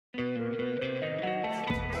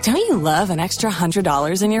Don't you love an extra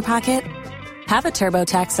 $100 in your pocket? Have a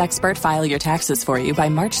TurboTax expert file your taxes for you by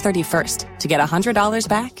March 31st to get $100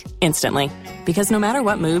 back instantly. Because no matter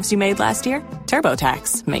what moves you made last year,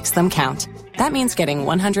 TurboTax makes them count. That means getting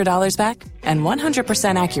 $100 back and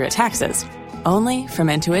 100% accurate taxes only from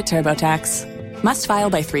Intuit TurboTax. Must file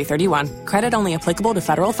by 3/31. Credit only applicable to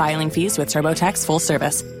federal filing fees with TurboTax full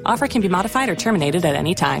service. Offer can be modified or terminated at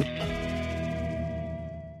any time.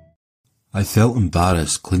 I felt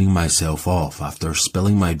embarrassed cleaning myself off after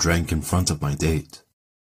spilling my drink in front of my date.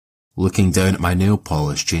 Looking down at my nail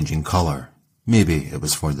polish changing colour, maybe it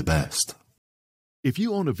was for the best. If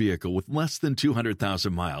you own a vehicle with less than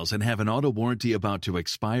 200,000 miles and have an auto warranty about to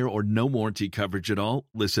expire or no warranty coverage at all,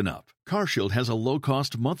 listen up. CarShield has a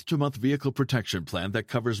low-cost month-to-month vehicle protection plan that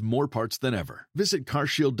covers more parts than ever. Visit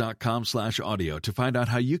carshield.com/audio to find out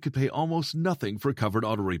how you could pay almost nothing for covered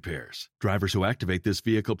auto repairs. Drivers who activate this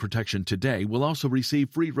vehicle protection today will also receive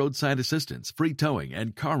free roadside assistance, free towing,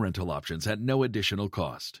 and car rental options at no additional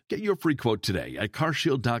cost. Get your free quote today at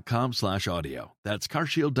carshield.com/audio. That's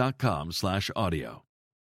carshield.com/audio.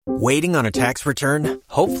 Waiting on a tax return?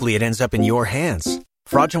 Hopefully it ends up in your hands.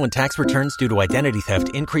 Fraudulent tax returns due to identity theft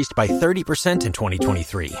increased by 30% in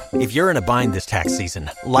 2023. If you're in a bind this tax season,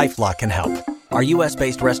 LifeLock can help. Our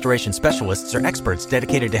U.S.-based restoration specialists are experts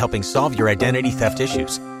dedicated to helping solve your identity theft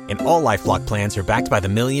issues. And all LifeLock plans are backed by the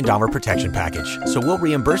 $1 Million Protection Package. So we'll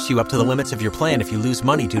reimburse you up to the limits of your plan if you lose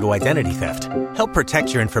money due to identity theft. Help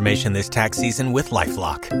protect your information this tax season with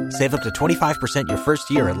LifeLock. Save up to 25% your first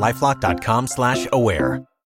year at LifeLock.com/aware.